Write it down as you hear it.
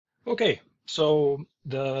Okay, so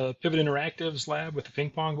the Pivot Interactives lab with the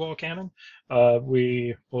ping pong ball cannon,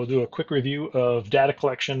 we will do a quick review of data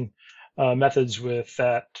collection methods with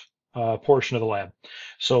that portion of the lab.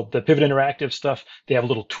 So the Pivot Interactive stuff, they have a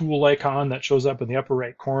little tool icon that shows up in the upper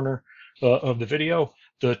right corner of the video.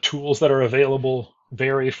 The tools that are available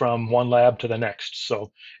vary from one lab to the next,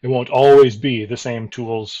 so it won't always be the same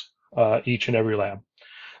tools each and every lab.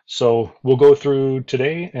 So we'll go through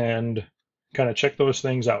today and kind of check those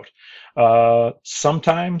things out.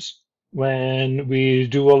 Sometimes when we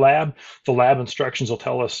do a lab, the lab instructions will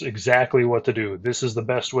tell us exactly what to do. This is the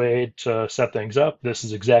best way to set things up. This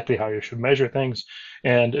is exactly how you should measure things.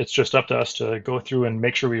 And it's just up to us to go through and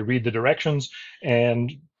make sure we read the directions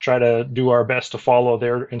and try to do our best to follow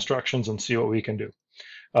their instructions and see what we can do.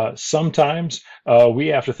 Sometimes we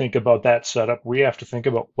have to think about that setup. We have to think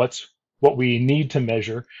about what we need to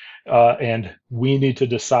measure, and we need to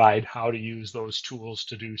decide how to use those tools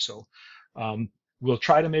to do so. We'll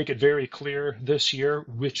try to make it very clear this year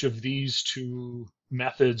which of these two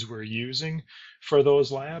methods we're using for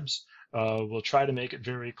those labs. We'll try to make it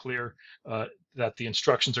very clear that the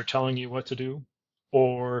instructions are telling you what to do,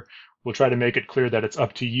 or we'll try to make it clear that it's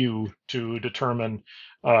up to you to determine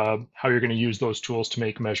how you're going to use those tools to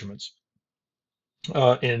make measurements.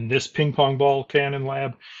 In this ping pong ball cannon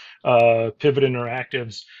lab, Pivot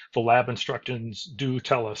Interactives, the lab instructions do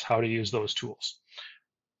tell us how to use those tools.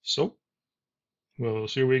 So we'll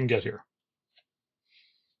see what we can get here.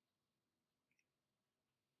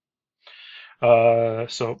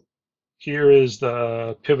 So here is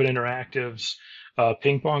the Pivot Interactives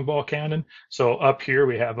ping pong ball cannon. So up here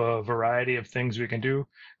we have a variety of things we can do.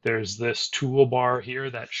 There's this toolbar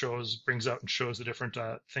here that brings out and shows the different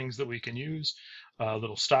things that we can use. A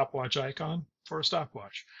little stopwatch icon for a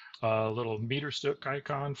stopwatch. A little meter stick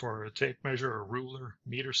icon for a tape measure, a ruler,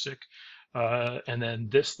 meter stick. And then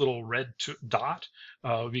this little red dot,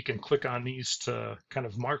 we can click on these to kind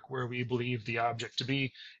of mark where we believe the object to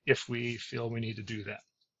be if we feel we need to do that.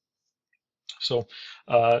 So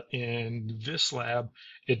in this lab,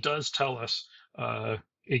 it does tell us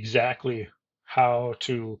exactly how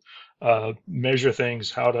to measure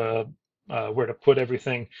things, how to where to put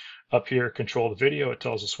everything up here, control the video. It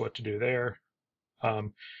tells us what to do there.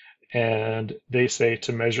 And they say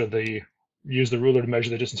to use the ruler to measure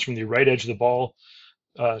the distance from the right edge of the ball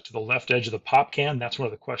to the left edge of the pop can. That's one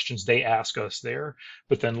of the questions they ask us there.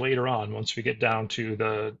 But then later on, once we get down to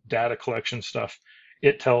the data collection stuff,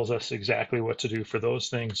 it tells us exactly what to do for those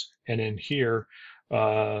things. And in here,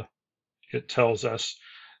 it tells us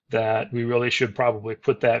that we really should probably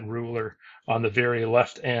put that ruler on the very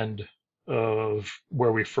left end of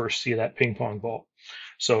where we first see that ping pong ball.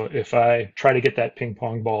 So if I try to get that ping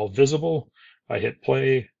pong ball visible, I hit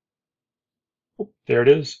play. Oh, there it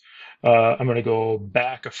is. I'm going to go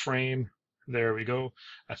back a frame. There we go.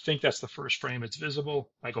 I think that's the first frame. It's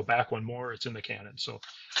visible. I go back one more. It's in the cannon. So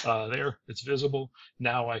there, it's visible.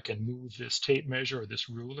 Now I can move this tape measure or this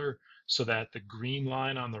ruler so that the green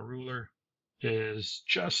line on the ruler is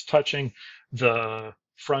just touching the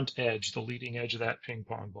front edge, the leading edge of that ping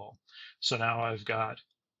pong ball. So now I've got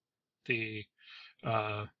the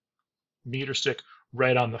meter stick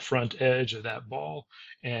right on the front edge of that ball.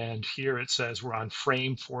 And here it says we're on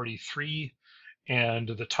frame 43, and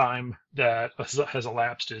the time that has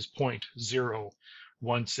elapsed is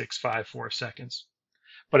 0.01654 seconds.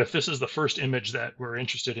 But if this is the first image that we're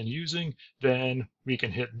interested in using, then we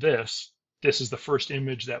can hit this. This is the first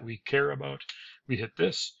image that we care about. We hit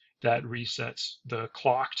this. That resets the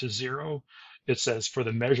clock to 0. It says for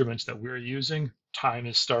the measurements that we're using, time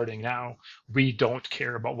is starting now. We don't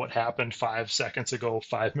care about what happened 5 seconds ago,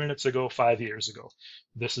 5 minutes ago, 5 years ago.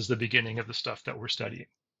 This is the beginning of the stuff that we're studying.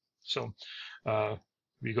 So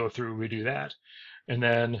we go through, we do that. And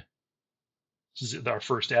then our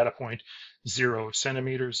first data point, 0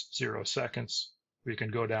 centimeters, 0 seconds. We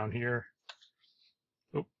can go down here.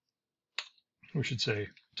 Oh, we should say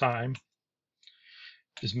time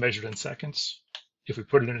is measured in seconds. If we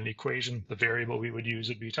put it in an equation, the variable we would use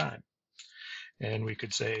would be time. And we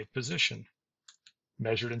could say position,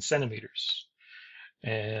 measured in centimeters.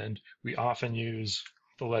 And we often use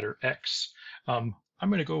the letter X. I'm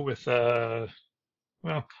going to go with, well,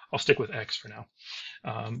 I'll stick with X for now.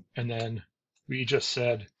 And then we just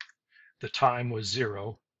said the time was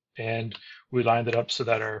 0, and we lined it up so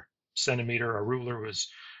that our centimeter, our ruler,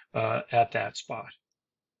 was at that spot.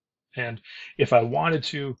 And if I wanted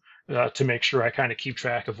to make sure I kind of keep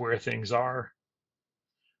track of where things are,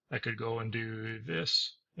 I could go and do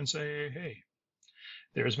this and say, hey,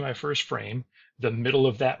 there's my first frame. The middle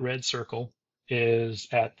of that red circle is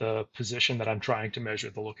at the position that I'm trying to measure,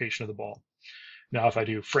 the location of the ball. Now, if I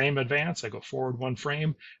do frame advance, I go forward 1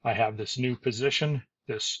 frame, I have this new position,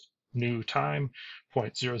 this new time,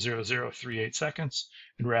 0.00038 seconds,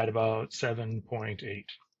 and we're at about 7.8.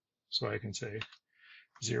 So I can say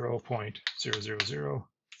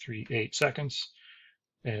 0.00038 seconds.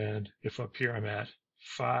 And if up here I'm at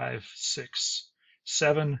 5, 6,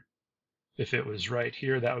 7, if it was right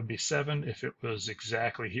here, that would be 7. If it was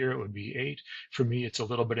exactly here, it would be 8. For me, it's a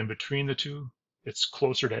little bit in between the two. It's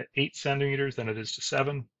closer to 8 centimeters than it is to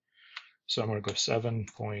 7. So I'm going to go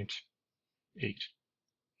 7.8.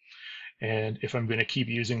 And if I'm going to keep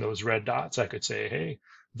using those red dots, I could say, hey,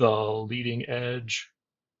 the leading edge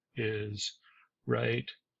is right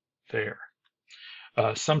there.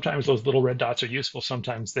 Sometimes those little red dots are useful.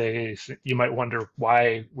 Sometimes you might wonder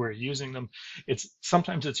why we're using them.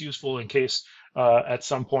 Sometimes it's useful in case at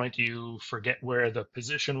some point you forget where the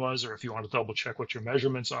position was, or if you want to double check what your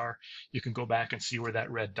measurements are, you can go back and see where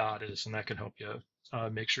that red dot is, and that can help you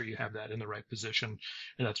make sure you have that in the right position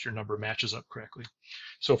and that your number matches up correctly.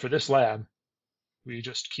 So for this lab, we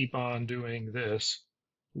just keep on doing this.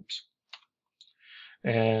 Oops.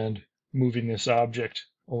 And moving this object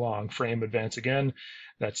along. Frame advance again,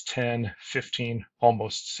 that's 10, 15,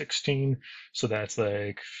 almost 16. So that's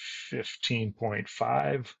like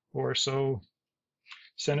 15.5 or so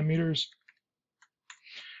centimeters.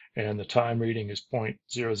 And the time reading is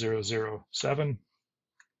 0.0007.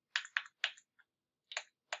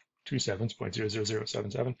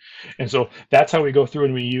 0.00077. And so that's how we go through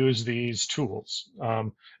and we use these tools.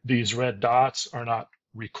 These red dots are not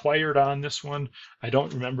required on this one. I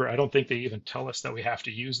don't think they even tell us that we have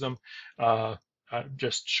to use them.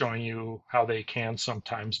 Just showing you how they can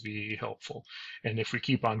sometimes be helpful. And if we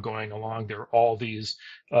keep on going along, there are all these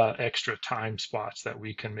extra time spots that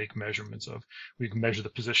we can make measurements of. We can measure the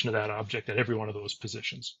position of that object at every one of those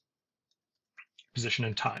positions, position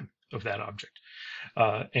and time of that object.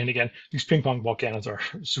 And again, these ping pong ball cannons are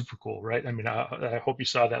super cool, right? I mean, I hope you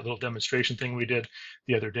saw that little demonstration thing we did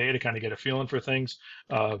the other day to kind of get a feeling for things,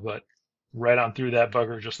 but right on through that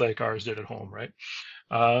bugger, just like ours did at home, right?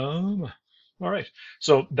 All right,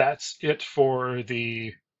 so that's it for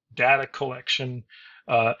the data collection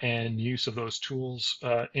and use of those tools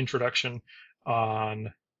introduction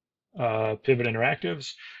on Pivot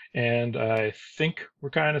Interactives, and I think we're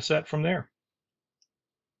kind of set from there.